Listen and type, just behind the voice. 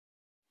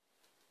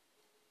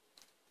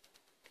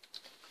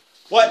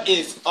What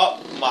is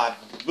up, my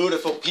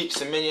beautiful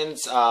peeps and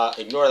minions?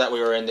 Ignore that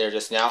we were in there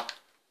just now.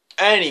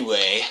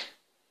 Anyway,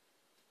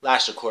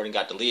 last recording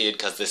got deleted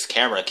because this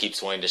camera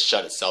keeps wanting to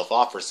shut itself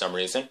off for some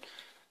reason.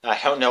 I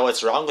don't know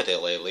what's wrong with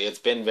it lately. It's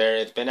been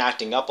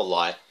acting up a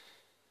lot.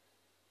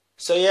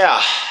 So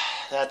yeah,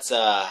 that's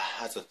a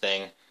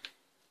thing.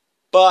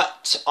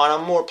 But on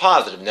a more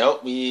positive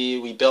note,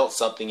 we built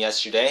something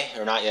yesterday,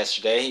 or not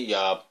yesterday,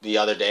 the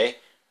other day.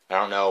 I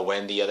don't know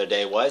when the other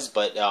day was,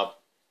 but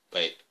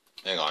wait,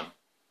 hang on.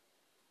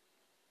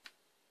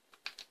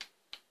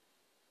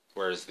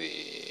 Where's the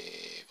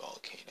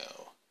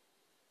volcano?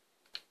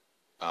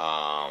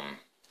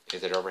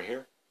 Is it over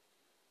here?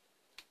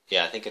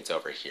 Yeah, I think it's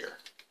over here.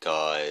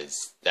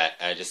 Cause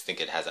I just think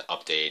it hasn't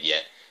updated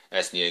yet. I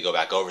just need to go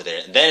back over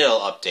there, and then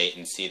it'll update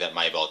and see that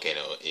my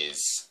volcano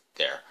is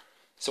there.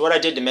 So what I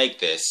did to make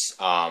this,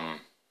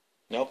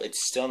 nope,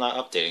 it's still not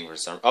updating for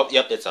some. Oh,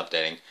 yep, it's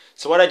updating.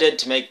 So what I did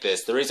to make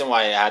this, the reason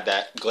why I had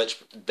that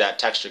glitch, that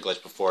texture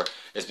glitch before,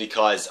 is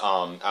because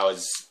I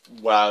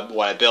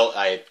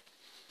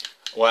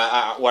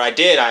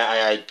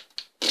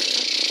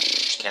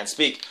can't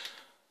speak.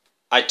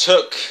 I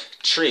took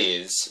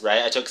trees,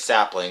 right? I took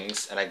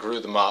saplings and I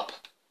grew them up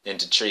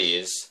into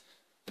trees,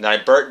 and then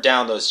I burnt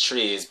down those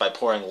trees by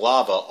pouring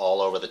lava all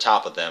over the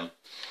top of them,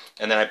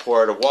 and then I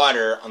poured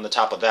water on the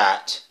top of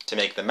that to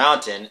make the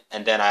mountain,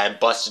 and then I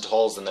busted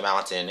holes in the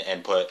mountain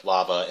and put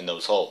lava in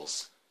those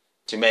holes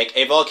to make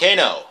a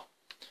volcano.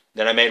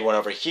 Then I made one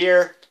over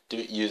here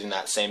using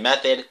that same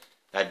method, and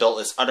I built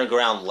this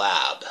underground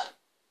lab,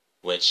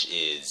 which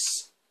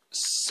is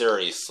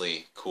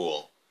seriously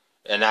cool.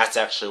 And that's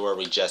actually where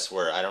we just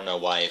were. I don't know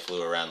why it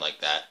flew around like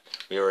that.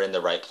 We were in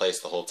the right place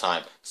the whole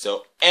time.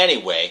 So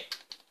anyway,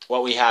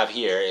 what we have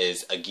here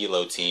is a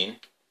guillotine.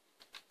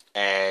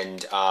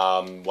 And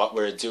what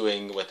we're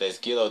doing with this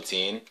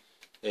guillotine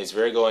is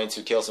we're going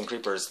to kill some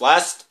creepers.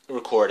 Last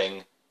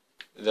recording,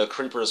 the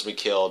creepers we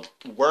killed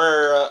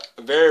were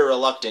very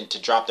reluctant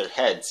to drop their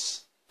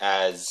heads,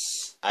 as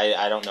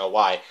I don't know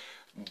why,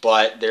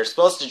 but they're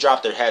supposed to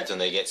drop their heads when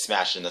they get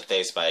smashed in the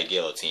face by a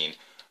guillotine.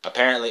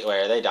 Apparently,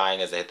 wait, are they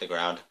dying as they hit the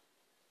ground?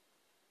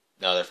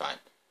 No, they're fine.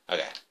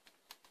 Okay.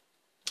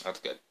 That's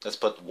good. Let's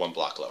put one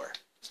block lower,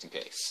 just in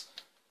case.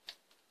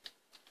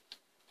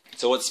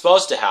 So what's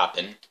supposed to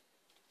happen,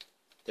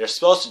 they're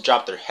supposed to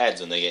drop their heads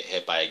when they get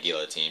hit by a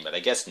guillotine, but I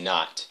guess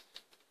not.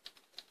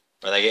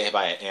 Or they get hit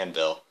by an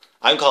anvil.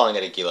 I'm calling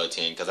it a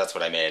guillotine because that's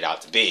what I made it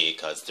out to be,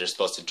 because they're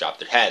supposed to drop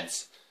their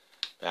heads.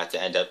 But I have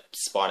to end up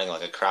spawning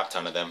like a crap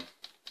ton of them.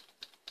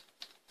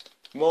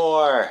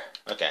 More!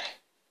 Okay.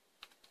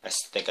 I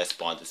think I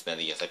spawned as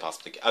many as I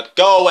possibly can.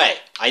 Go away!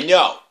 I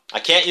know! I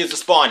can't use the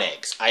spawn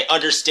eggs. I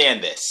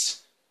understand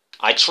this.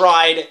 I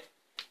tried,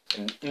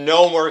 and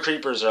no more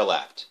creepers are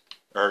left.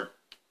 Or,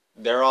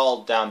 they're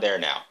all down there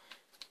now.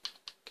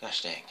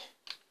 Gosh dang.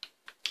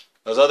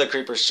 Those other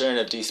creepers shouldn't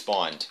have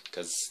despawned,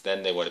 because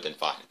then they would have been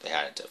fine if they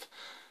hadn't have.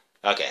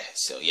 Okay,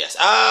 so yes.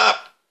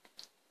 Ah!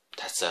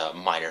 That's a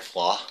minor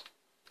flaw.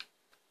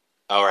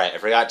 Alright, I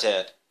forgot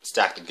to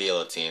stack the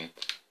guillotine.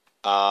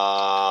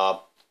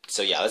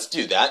 So yeah, let's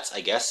do that,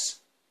 I guess.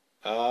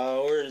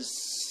 Where's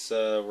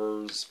the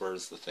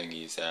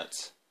thingies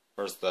at?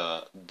 Where's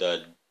the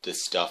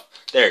stuff?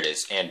 There it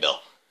is,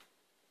 anvil.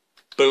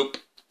 Boop.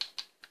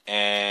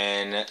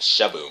 And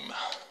shaboom.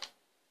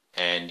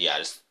 And yeah,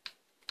 just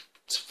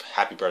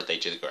happy birthday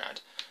to the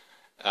ground.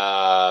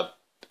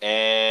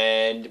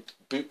 And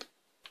boop.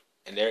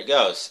 And there it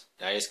goes.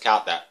 I just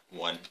caught that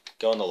one.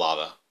 Go in the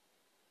lava.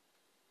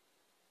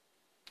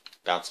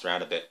 Bounced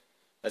around a bit.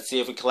 Let's see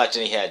if we collect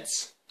any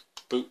heads.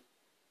 Boop.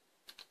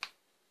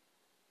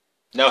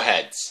 No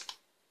heads.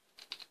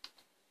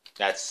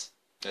 That's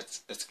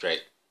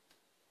great.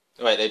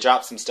 Oh, wait, they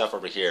dropped some stuff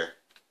over here.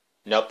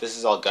 Nope, this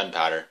is all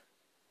gunpowder.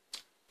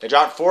 They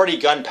dropped 40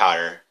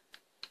 gunpowder,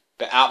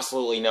 but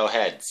absolutely no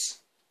heads.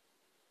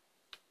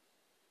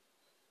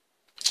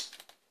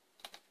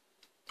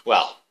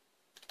 Well,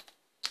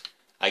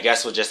 I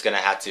guess we're just gonna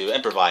have to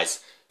improvise.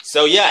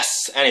 So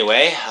yes,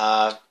 anyway,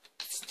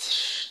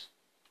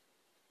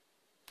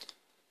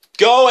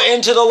 go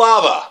into the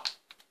lava!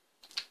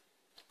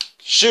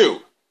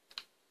 Shoo!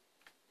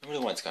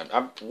 Nobody wants gun.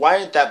 Why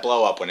didn't that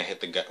blow up when it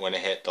hit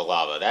the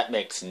lava? That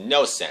makes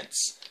no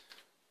sense.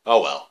 Oh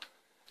well.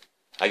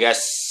 I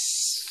guess.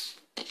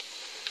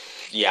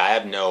 Yeah, I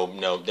have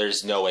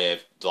there's no way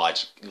of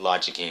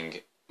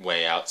logicking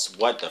way outs.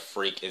 What the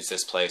freak is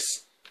this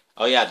place?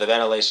 Oh yeah, the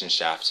ventilation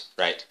shaft.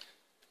 Right.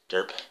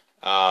 Derp.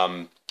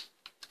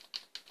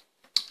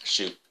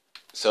 Shoot.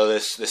 So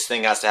this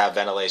thing has to have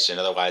ventilation,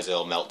 otherwise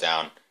it'll melt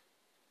down.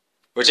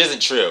 Which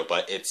isn't true,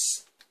 but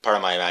it's part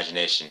of my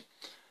imagination.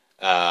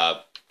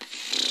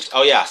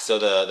 Oh yeah, so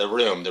the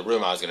room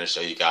I was going to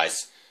show you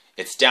guys,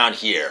 it's down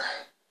here.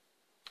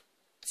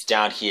 It's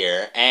down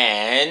here,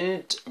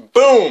 and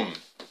boom!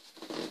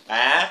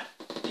 Ah,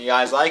 you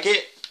guys like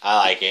it? I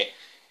like it.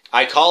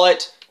 I call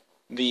it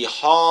the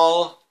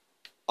Hall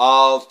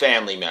of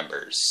Family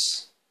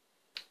Members.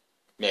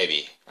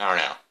 Maybe. I don't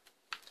know.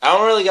 I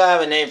don't really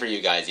have a name for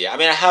you guys yet. I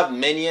mean, I have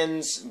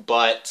minions,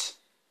 but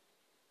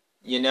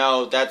you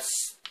know,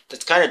 that's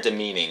kind of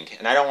demeaning,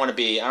 and I don't want to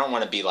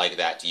be like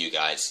that to you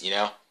guys, you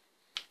know.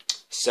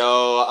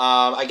 So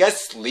I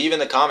guess leave in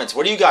the comments,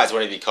 what do you guys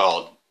want to be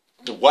called?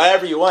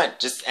 Whatever you want,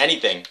 just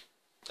anything.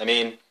 I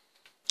mean,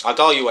 I'll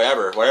call you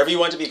whatever you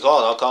want to be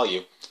called. I'll call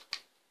you,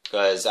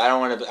 because I don't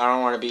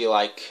want to be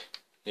like,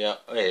 you know.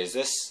 Wait, is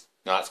this?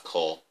 No, it's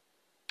coal.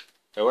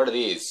 Wait, what are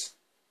these?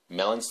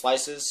 Melon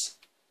slices?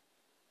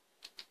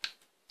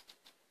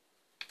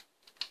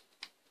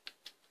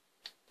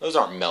 Those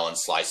aren't melon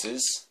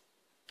slices.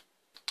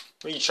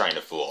 What are you trying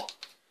to fool?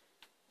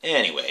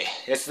 Anyway,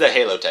 it's the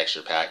Halo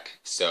texture pack.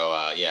 So,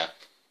 yeah.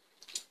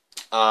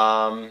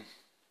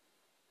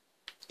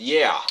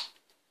 Yeah.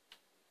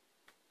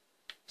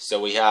 So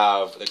we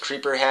have the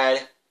creeper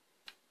head,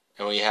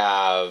 and we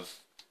have...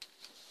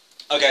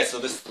 Okay, so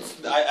this...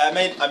 I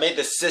made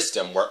this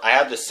system where I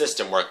have the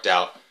system worked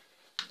out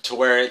to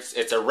where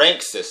it's a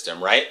rank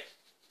system, right?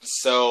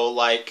 So,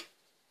 like,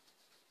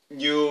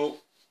 you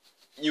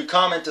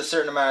comment a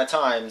certain amount of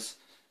times,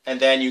 and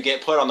then you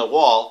get put on the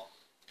wall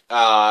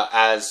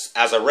as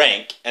a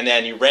rank, and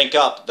then you rank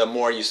up the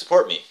more you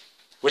support me,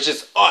 which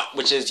is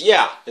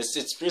yeah,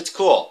 it's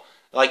cool.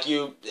 Like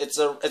it's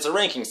a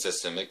ranking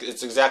system.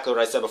 It's exactly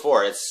what I said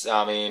before. It's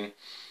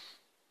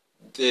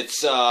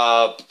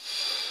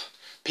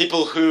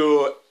people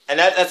who, and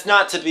that's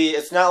not to be.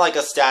 It's not like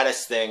a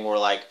status thing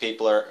where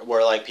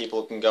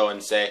people can go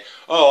and say,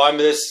 oh, I'm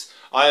this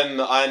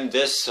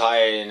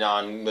high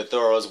on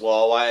Mithoro's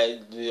wall. Why?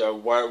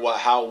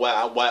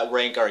 What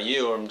rank are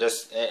you? I'm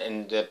just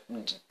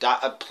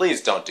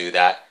please don't do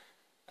that.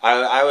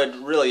 I would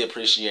really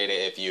appreciate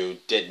it if you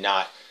did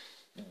not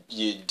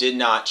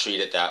treat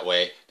it that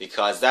way,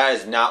 because that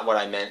is not what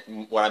I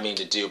meant. What I mean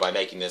to do by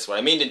making this. What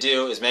I mean to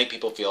do is make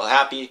people feel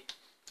happy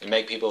and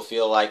make people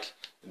feel like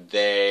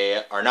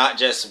they are not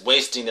just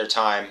wasting their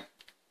time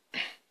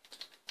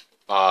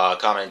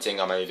commenting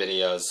on my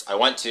videos. I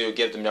want to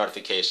give them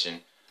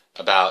notification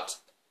about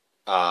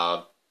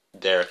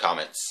their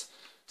comments.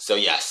 So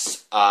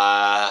yes,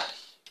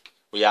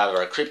 we have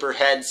our creeper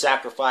head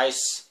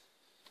sacrifice,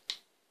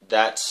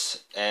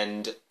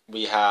 and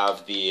we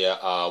have the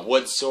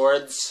wood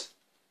swords,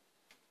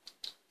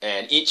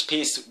 and each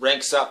piece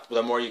ranks up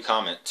the more you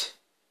comment.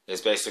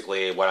 Is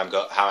basically what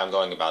how I'm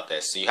going about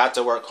this. So you have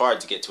to work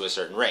hard to get to a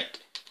certain rank,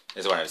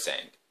 is what I'm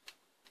saying.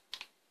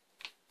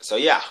 So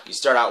yeah, you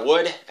start out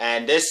wood,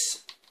 and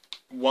this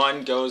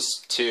one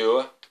goes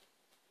to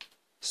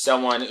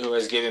someone who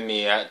has given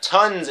me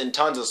tons and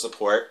tons of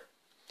support,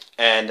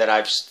 and that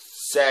I've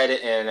said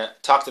and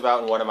talked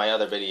about in one of my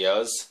other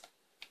videos.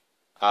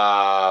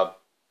 Was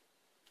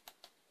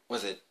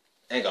it?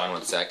 Hang on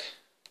one sec.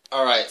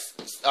 All right.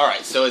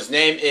 So his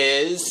name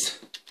is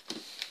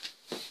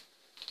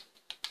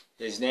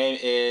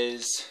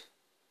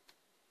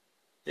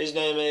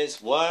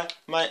what?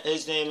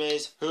 His name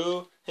is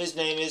who? His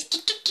name is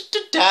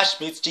Dash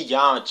Meets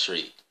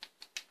Geometry.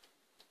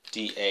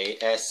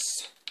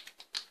 DASH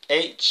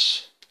MEETS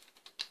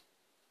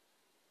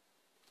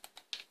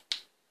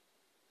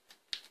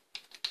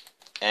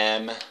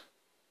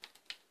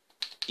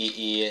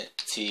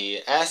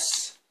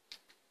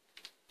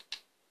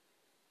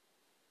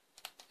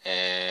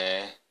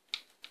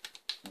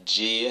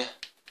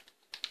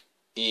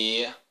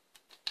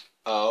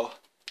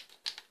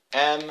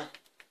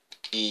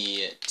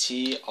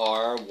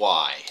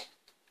GEOMETRY.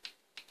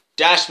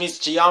 Dash Meets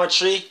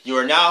Geometry, you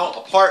are now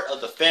a part of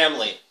the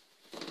family.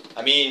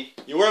 I mean,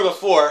 you were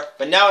before,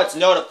 but now it's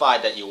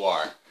notified that you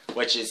are,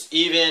 which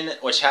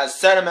has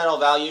sentimental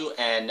value,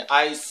 and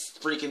I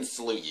freaking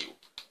salute you.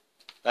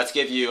 Let's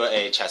give you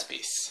a chess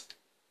piece.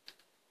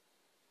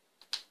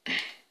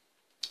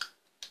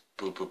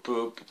 Boop boop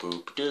boop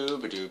boop boop doo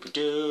boop doo boop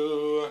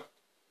doo.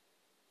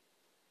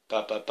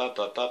 Ba ba ba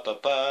ba ba ba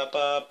ba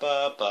ba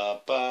ba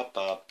ba ba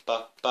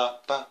ba ba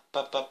ba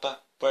ba ba ba.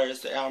 Where's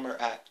the armor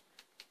at?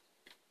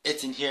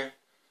 It's in here.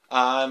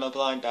 I'm a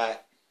blind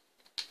bat.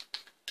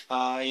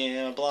 I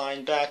am a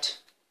blind bat.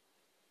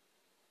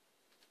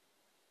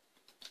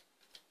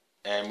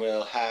 And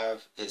we'll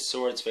have his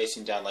swords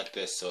facing down like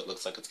this, so it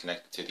looks like it's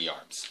connected to the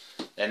arms.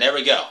 And there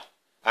we go.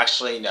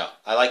 Actually, no.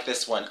 I like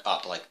this one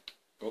up.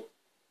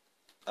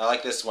 I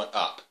like this one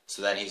up.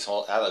 So then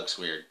that looks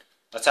weird.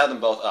 Let's have them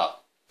both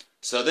up.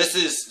 So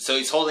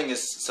he's holding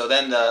his, so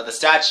then the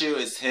statue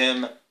is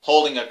him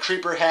holding a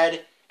creeper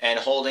head and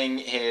holding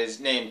his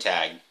name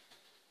tag.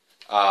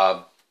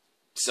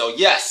 So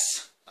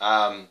yes,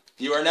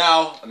 you are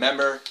now a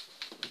member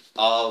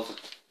of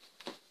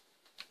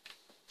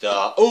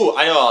the... Ooh,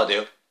 I know what I'll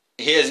do.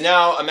 He is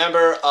now a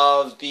member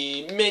of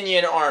the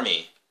Minion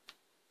Army.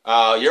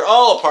 You're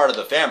all a part of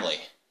the family.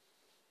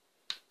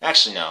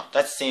 Actually, no.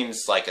 That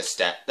seems like a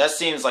stat. That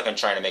seems like I'm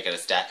trying to make it a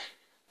stat.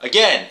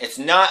 Again, it's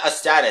not a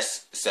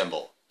status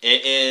symbol.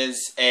 It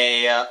is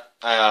a,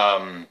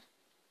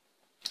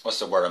 what's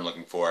the word I'm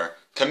looking for?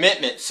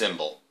 Commitment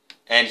symbol.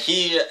 And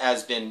he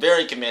has been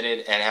very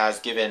committed and has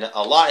given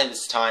a lot of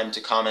his time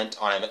to comment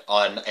on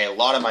a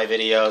lot of my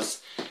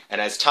videos. And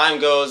as time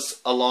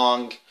goes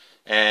along,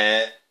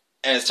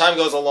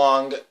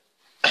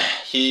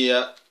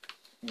 he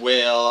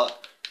will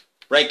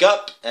rank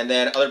up, and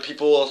then other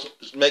people will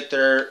make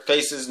their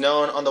faces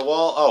known on the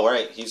wall. Oh,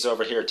 right, he's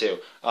over here too.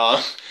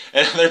 And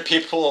other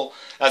people,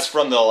 that's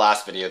from the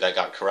last video that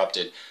got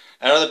corrupted.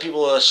 And other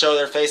people will show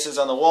their faces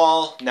on the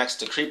wall next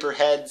to creeper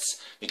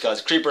heads,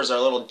 because creepers are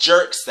little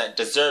jerks that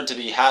deserve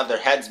to have their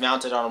heads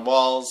mounted on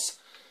walls.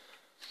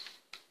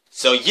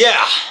 So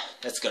yeah,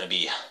 that's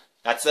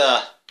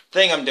a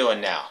thing I'm doing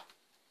now.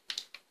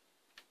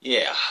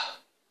 Yeah,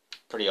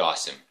 pretty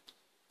awesome.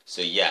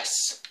 So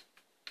yes,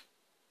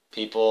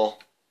 people,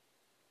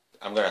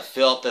 I'm going to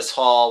fill up this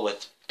hall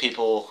with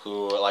people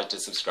who like to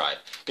subscribe.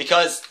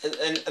 Because,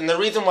 and the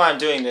reason why I'm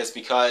doing this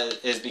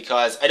is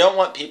because I don't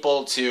want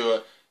people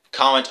to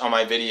comment on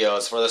my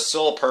videos for the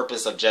sole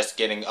purpose of just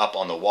getting up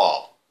on the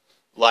wall.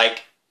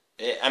 Like,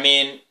 I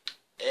mean,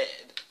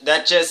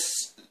 that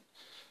just,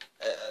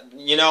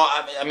 you know,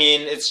 I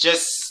mean, it's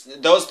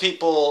just, those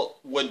people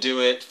would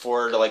do it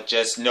for, like,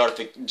 just to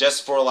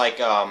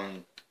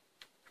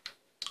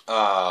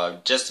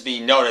be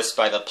noticed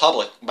by the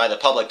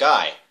public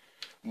eye.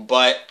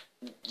 But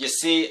you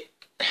see,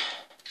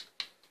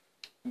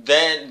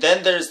 then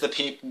there's the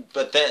people,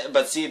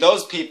 but see,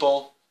 those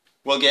people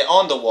will get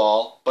on the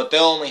wall, but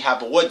they'll only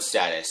have a wood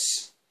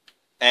status,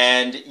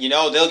 and you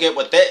know, they'll get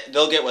what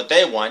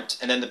they want,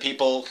 and then the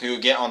people who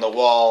get on the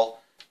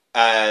wall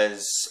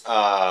as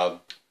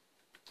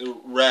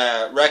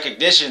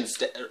recognition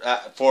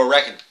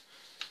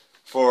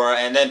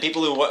and then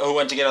people who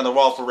want to get on the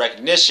wall for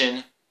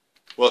recognition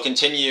will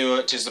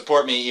continue to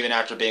support me even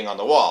after being on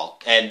the wall,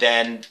 and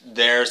then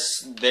their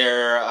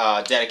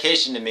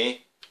dedication to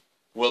me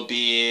will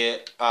be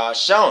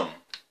shown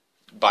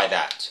by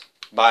that.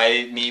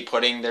 By me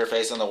putting their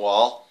face on the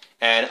wall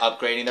and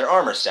upgrading their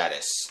armor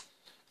status.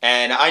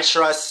 And I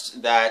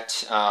trust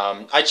that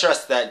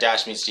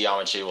Dash Meets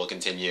Geometry will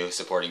continue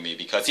supporting me,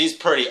 because he's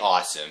pretty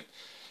awesome.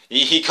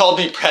 He called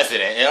me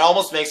president. It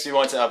almost makes me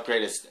want to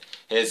upgrade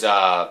his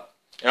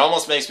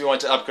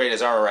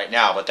armor right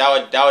now. But that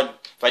would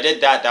if I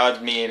did that, that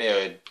would mean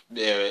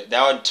that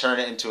would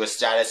turn it into a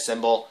status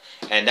symbol,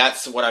 and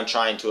that's what I'm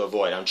trying to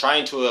avoid. I'm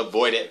trying to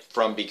avoid it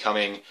from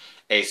becoming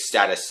a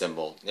status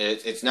symbol.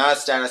 It's not a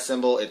status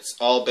symbol. It's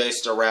all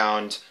based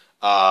around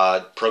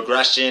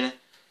progression.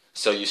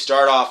 So you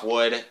start off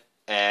wood,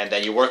 and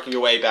then you work your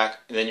way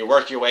back, and then you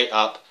work your way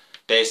up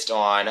based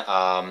on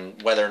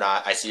whether or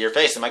not I see your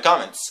face in my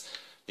comments.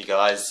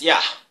 Because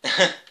yeah.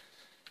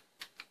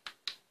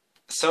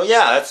 So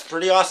yeah, that's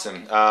pretty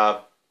awesome.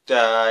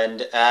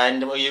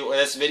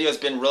 This video has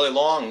been really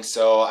long,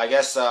 so I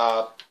guess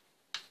I'll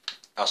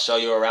show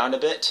you around a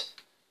bit.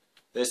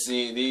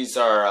 These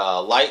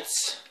are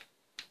lights.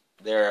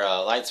 They're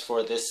lights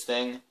for this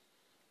thing,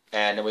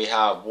 and we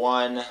have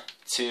 1,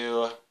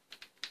 2,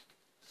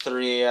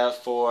 3,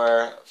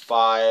 4,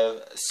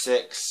 5,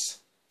 6,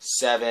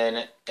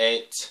 7,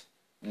 8,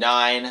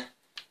 9,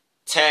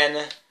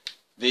 10.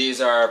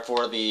 These are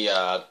for the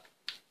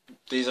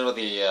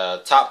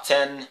top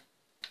 10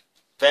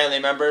 family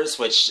members,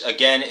 which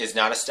again is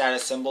not a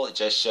status symbol. It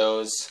just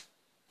shows,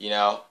 you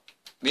know,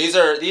 these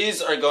are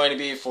going to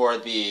be for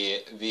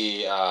the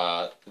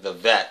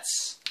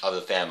vets of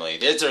the family.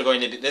 This is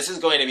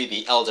going to be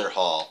the elder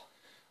hall,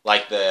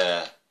 like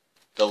the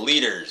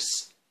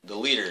leaders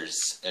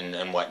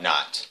and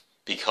whatnot,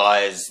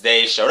 because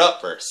they showed up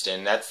first,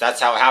 and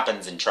that's how it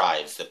happens in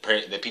tribes.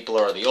 The people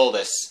who are the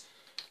oldest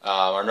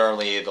are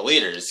normally the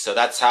leaders. So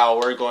that's how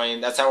we're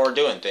doing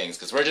things,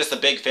 because we're just a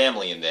big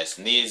family in this,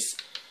 and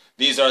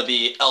these are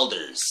the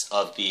elders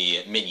of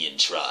the minion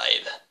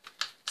tribe.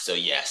 So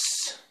yes,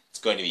 it's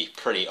going to be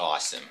pretty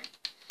awesome.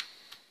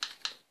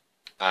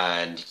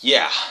 And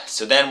yeah,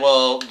 so then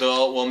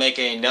we'll make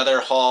another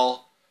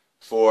hall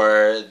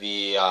for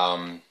the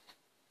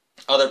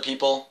other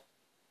people.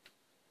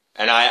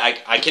 And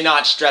I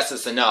cannot stress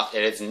this enough.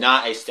 It is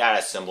not a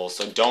status symbol,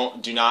 so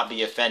do not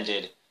be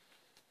offended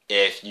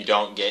if you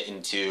don't get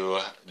into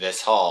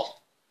this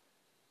hall.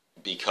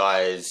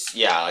 Because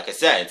yeah, like I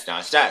said, it's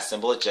not a status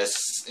symbol. It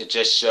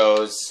just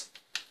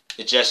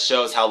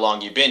shows how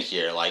long you've been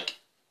here, like,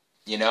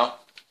 you know.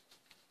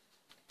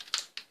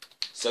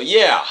 So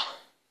yeah.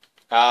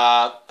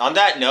 On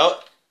that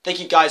note,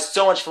 thank you guys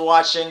so much for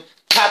watching.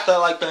 Tap that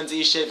like button to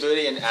E-shaped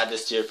booty and add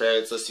this to your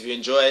favorites list if you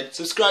enjoyed.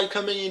 Subscribe,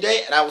 come in your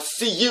day, and I will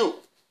see you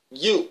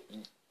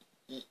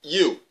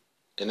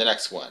in the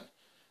next one.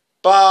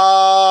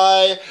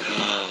 Bye.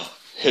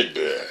 Hit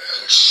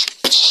this.